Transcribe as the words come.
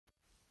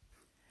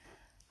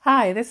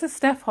Hi, this is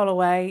Steph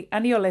Holloway,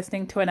 and you're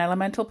listening to an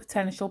Elemental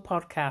Potential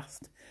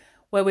podcast,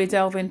 where we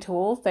delve into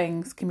all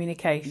things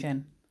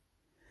communication.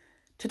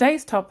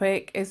 Today's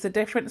topic is the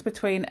difference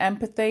between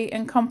empathy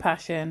and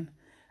compassion,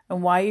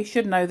 and why you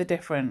should know the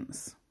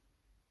difference.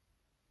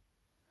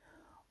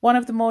 One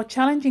of the more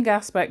challenging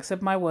aspects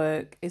of my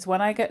work is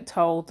when I get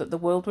told that the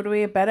world would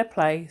be a better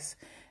place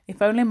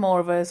if only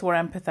more of us were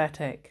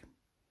empathetic.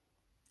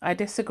 I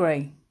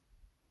disagree.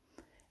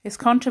 It's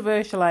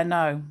controversial, I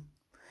know.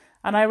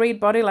 And I read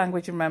body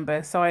language,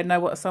 remember, so I know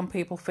what some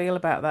people feel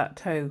about that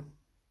too.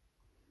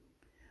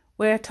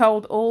 We're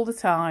told all the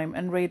time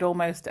and read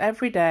almost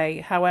every day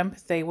how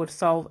empathy would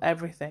solve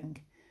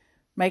everything.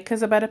 Make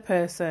us a better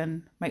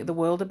person, make the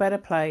world a better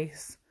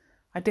place.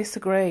 I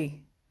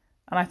disagree,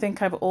 and I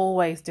think I've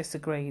always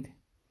disagreed.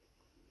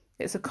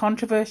 It's a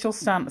controversial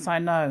stance, I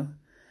know,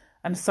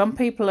 and some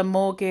people are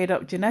more geared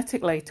up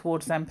genetically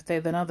towards empathy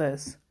than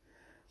others.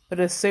 But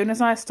as soon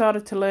as I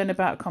started to learn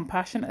about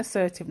compassionate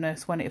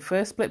assertiveness when it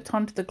first blipped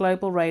onto the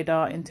global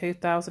radar in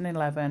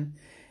 2011,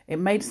 it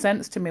made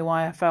sense to me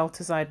why I felt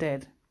as I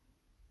did.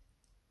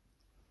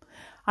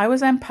 I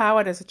was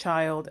empowered as a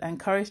child,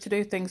 encouraged to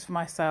do things for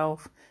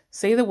myself,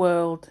 see the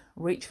world,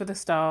 reach for the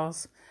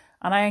stars,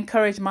 and I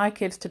encourage my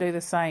kids to do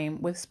the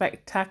same with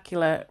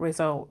spectacular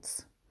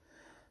results.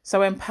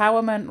 So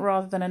empowerment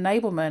rather than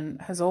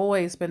enablement has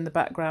always been the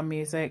background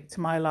music to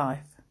my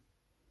life.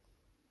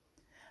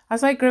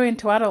 As I grew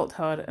into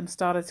adulthood and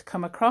started to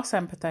come across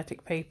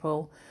empathetic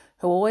people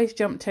who always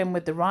jumped in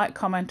with the right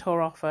comment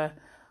or offer,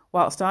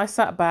 whilst I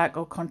sat back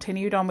or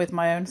continued on with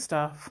my own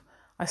stuff,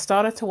 I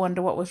started to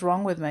wonder what was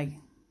wrong with me.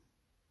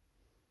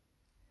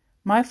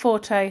 My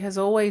forte has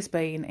always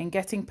been in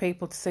getting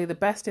people to see the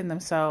best in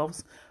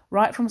themselves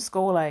right from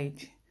school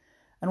age,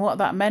 and what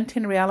that meant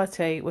in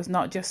reality was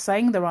not just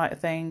saying the right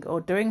thing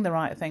or doing the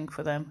right thing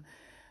for them,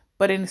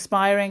 but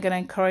inspiring and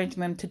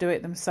encouraging them to do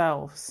it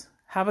themselves,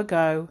 have a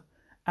go,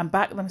 and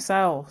back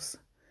themselves,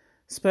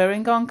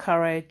 spurring on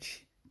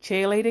courage,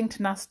 cheerleading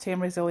tenacity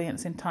and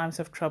resilience in times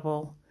of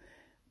trouble,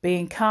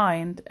 being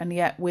kind and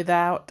yet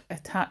without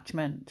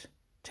attachment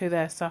to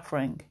their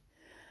suffering,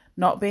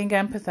 not being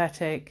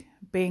empathetic,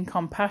 being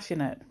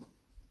compassionate.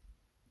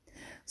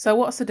 So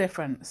what's the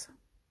difference?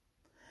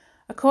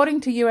 According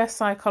to US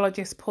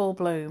psychologist Paul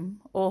Bloom,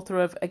 author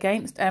of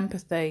Against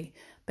Empathy,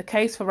 The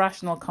Case for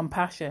Rational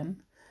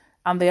Compassion,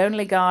 and the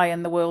only guy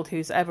in the world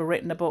who's ever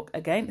written a book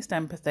against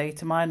empathy,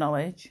 to my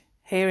knowledge,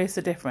 here is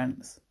the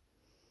difference.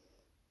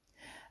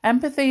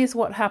 Empathy is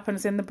what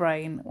happens in the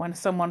brain when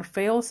someone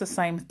feels the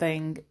same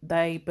thing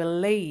they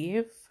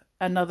believe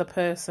another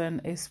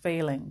person is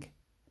feeling.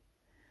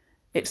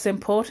 It's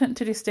important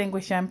to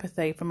distinguish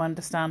empathy from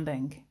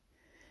understanding.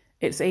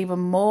 It's even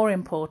more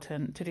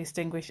important to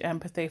distinguish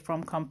empathy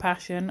from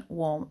compassion,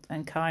 warmth,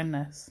 and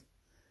kindness.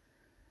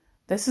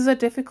 This is a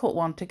difficult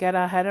one to get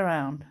our head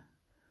around.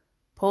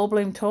 Paul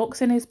Bloom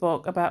talks in his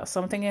book about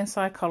something in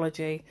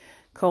psychology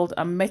called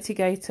a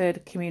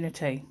mitigated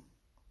community.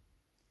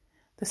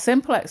 The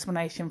simple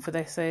explanation for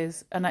this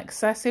is an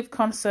excessive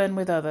concern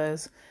with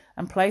others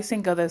and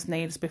placing others'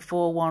 needs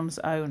before one's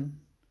own.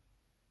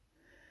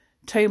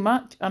 Too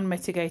much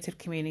unmitigated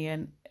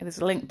communion is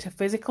linked to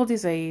physical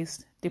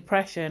disease,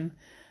 depression,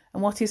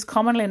 and what is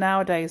commonly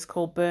nowadays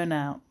called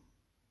burnout.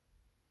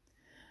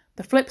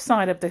 The flip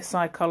side of this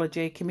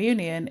psychology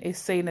communion is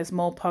seen as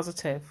more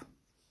positive.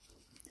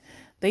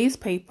 These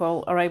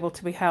people are able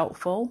to be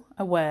helpful,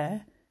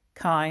 aware,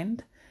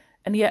 kind,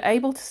 and yet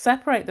able to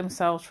separate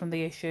themselves from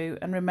the issue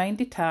and remain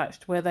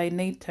detached where they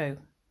need to.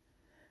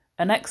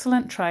 An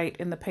excellent trait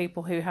in the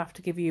people who have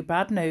to give you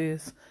bad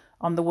news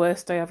on the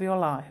worst day of your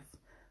life,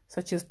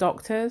 such as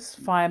doctors,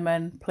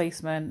 firemen,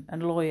 policemen,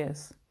 and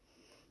lawyers.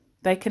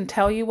 They can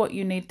tell you what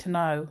you need to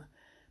know,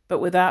 but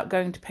without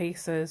going to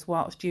pieces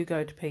whilst you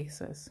go to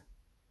pieces.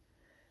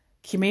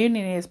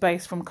 Communion is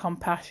based from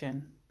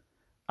compassion.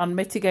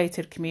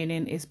 Unmitigated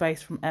communion is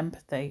based from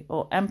empathy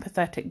or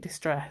empathetic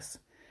distress,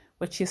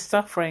 which is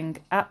suffering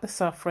at the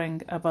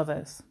suffering of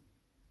others.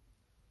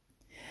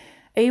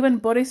 Even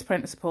Buddhist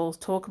principles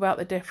talk about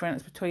the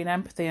difference between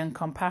empathy and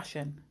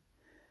compassion,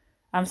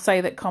 and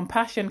say that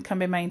compassion can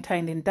be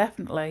maintained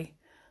indefinitely,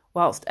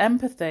 whilst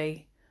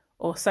empathy,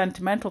 or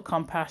sentimental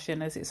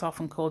compassion as it's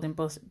often called in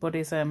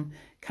Buddhism,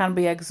 can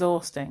be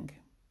exhausting.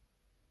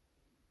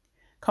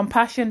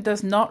 Compassion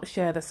does not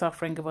share the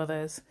suffering of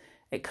others.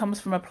 It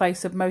comes from a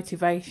place of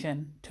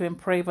motivation to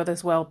improve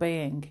others'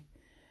 well-being.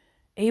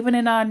 Even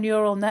in our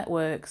neural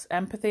networks,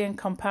 empathy and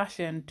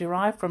compassion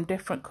derive from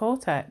different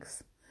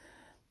cortex.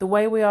 The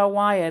way we are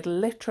wired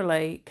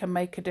literally can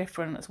make a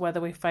difference whether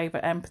we favour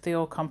empathy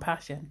or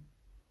compassion.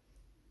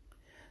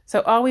 So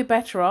are we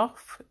better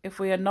off if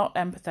we are not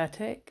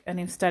empathetic and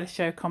instead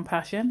show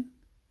compassion?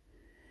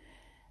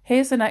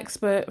 Here's an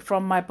expert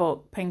from my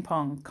book, Ping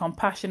Pong,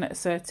 Compassionate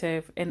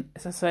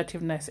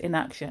Assertiveness in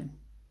Action.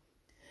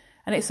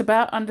 And it's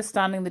about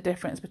understanding the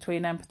difference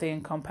between empathy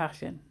and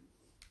compassion.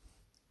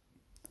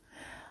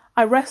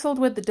 I wrestled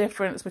with the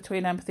difference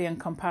between empathy and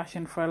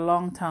compassion for a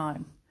long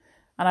time,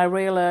 And I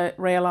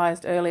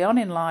realised early on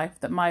in life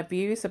that my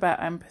views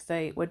about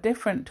empathy were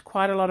different to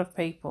quite a lot of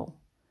people.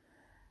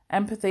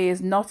 Empathy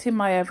is not in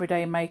my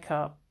everyday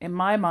makeup. In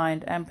my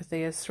mind,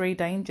 empathy has 3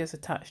 dangers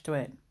attached to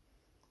it.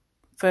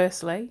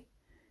 Firstly,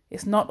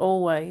 it's not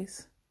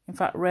always, in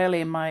fact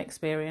rarely in my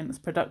experience,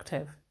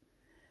 productive.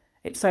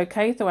 It's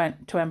okay to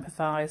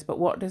empathise, but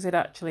what does it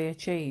actually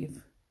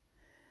achieve?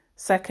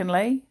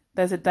 Secondly,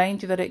 there's a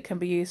danger that it can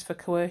be used for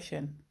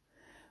coercion.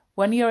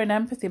 When you're in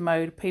empathy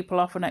mode, people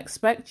often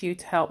expect you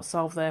to help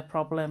solve their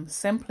problems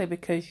simply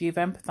because you've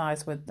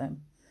empathised with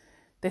them.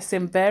 This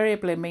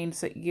invariably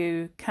means that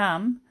you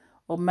can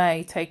or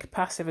may take a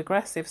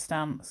passive-aggressive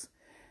stance,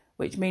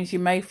 which means you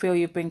may feel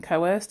you've been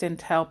coerced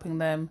into helping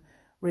them,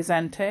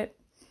 resent it,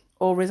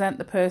 or resent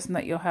the person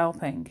that you're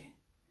helping.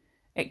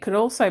 It could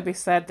also be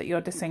said that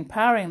you're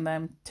disempowering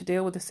them to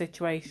deal with the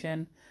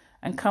situation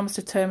and comes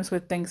to terms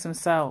with things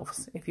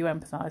themselves if you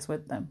empathise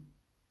with them.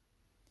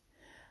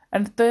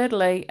 And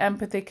thirdly,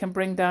 empathy can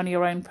bring down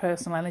your own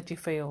personal energy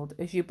field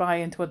as you buy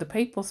into other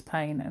people's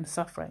pain and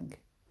suffering.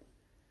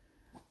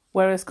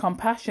 Whereas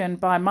compassion,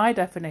 by my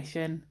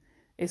definition,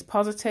 is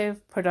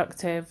positive,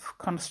 productive,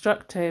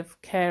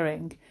 constructive,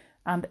 caring,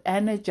 and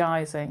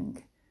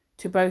energising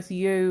to both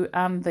you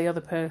and the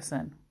other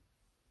person.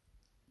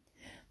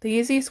 The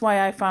easiest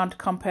way I found to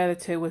compare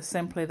the two was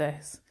simply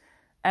this.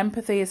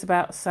 Empathy is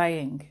about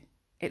saying.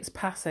 It's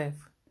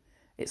passive.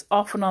 It's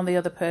often on the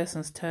other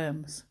person's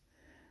terms.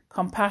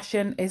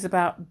 Compassion is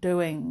about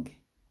doing.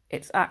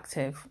 It's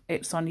active.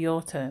 It's on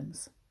your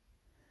terms.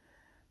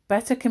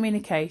 Better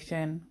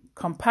communication,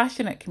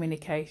 compassionate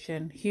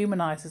communication,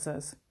 humanises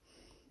us.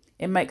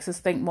 It makes us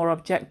think more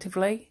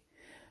objectively,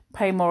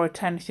 pay more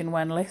attention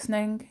when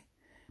listening,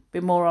 be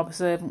more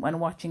observant when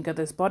watching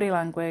others' body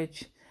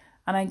language,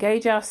 and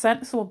engage our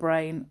sensible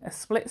brain a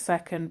split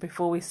second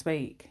before we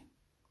speak.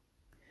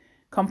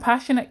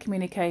 Compassionate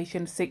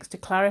communication seeks to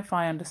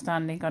clarify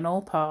understanding on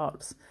all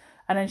parts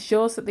and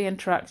ensures that the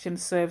interaction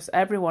serves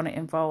everyone it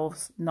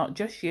involves, not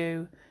just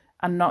you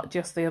and not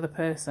just the other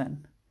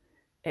person.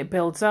 It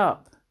builds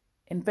up,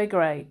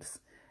 invigorates,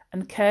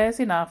 and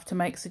cares enough to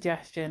make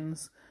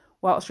suggestions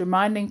whilst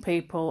reminding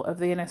people of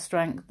the inner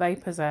strength they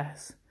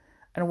possess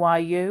and why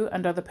you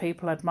and other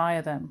people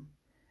admire them.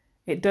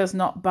 It does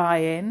not buy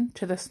in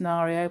to the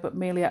scenario but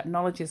merely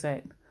acknowledges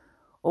it,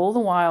 all the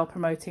while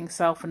promoting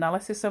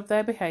self-analysis of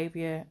their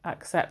behaviour,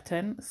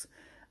 acceptance,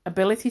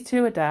 ability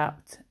to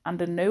adapt,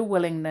 and a new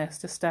willingness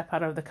to step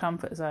out of the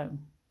comfort zone.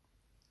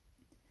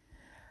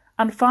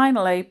 And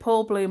finally,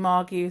 Paul Bloom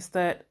argues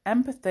that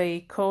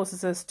empathy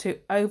causes us to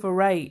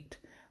overrate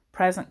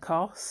present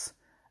costs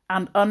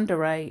and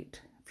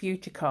underrate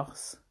future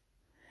costs.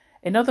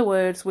 In other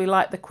words, we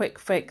like the quick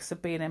fix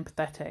of being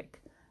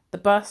empathetic, the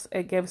buzz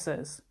it gives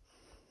us.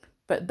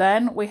 But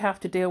then we have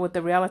to deal with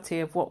the reality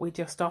of what we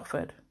just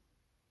offered.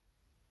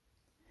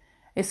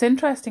 It's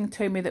interesting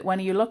to me that when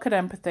you look at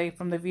empathy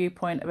from the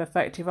viewpoint of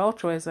effective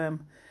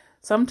altruism,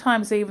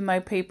 sometimes even though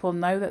people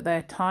know that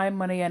their time,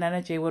 money and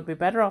energy would be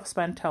better off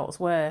spent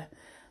elsewhere,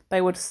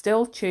 they would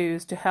still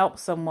choose to help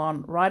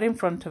someone right in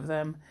front of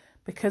them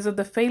because of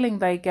the feeling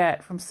they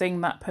get from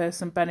seeing that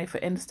person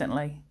benefit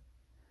instantly.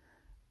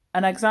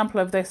 An example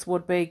of this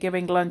would be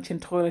giving lunch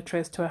and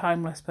toiletries to a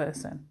homeless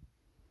person.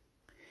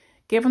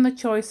 Given the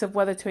choice of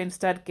whether to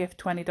instead give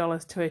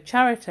 $20 to a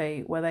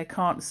charity where they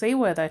can't see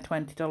where their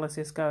 $20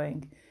 is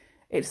going,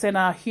 it's in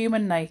our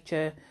human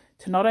nature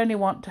to not only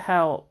want to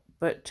help,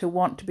 but to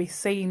want to be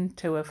seen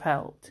to have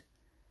helped.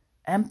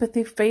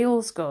 Empathy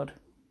feels good.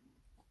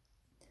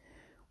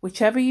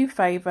 Whichever you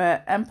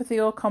favour, empathy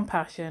or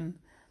compassion,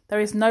 there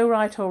is no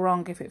right or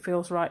wrong if it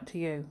feels right to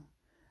you.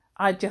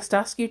 I just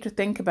ask you to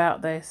think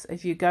about this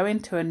as you go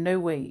into a new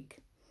week.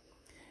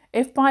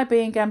 If by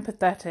being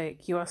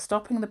empathetic you are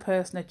stopping the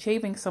person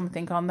achieving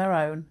something on their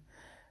own,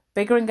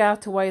 figuring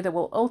out a way that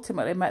will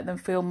ultimately make them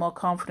feel more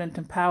confident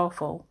and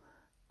powerful,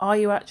 are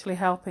you actually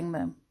helping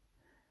them?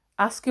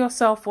 Ask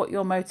yourself what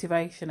your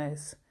motivation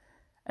is,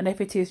 and if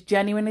it is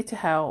genuinely to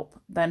help,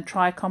 then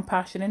try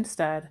compassion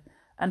instead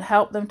and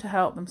help them to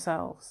help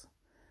themselves.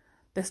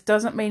 This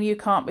doesn't mean you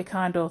can't be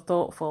kind or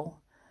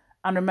thoughtful,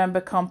 and remember,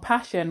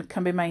 compassion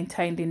can be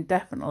maintained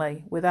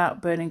indefinitely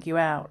without burning you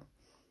out.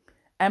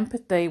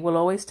 Empathy will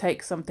always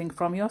take something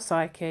from your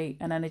psyche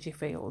and energy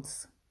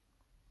fields.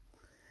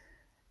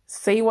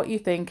 See what you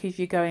think as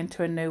you go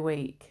into a new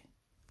week.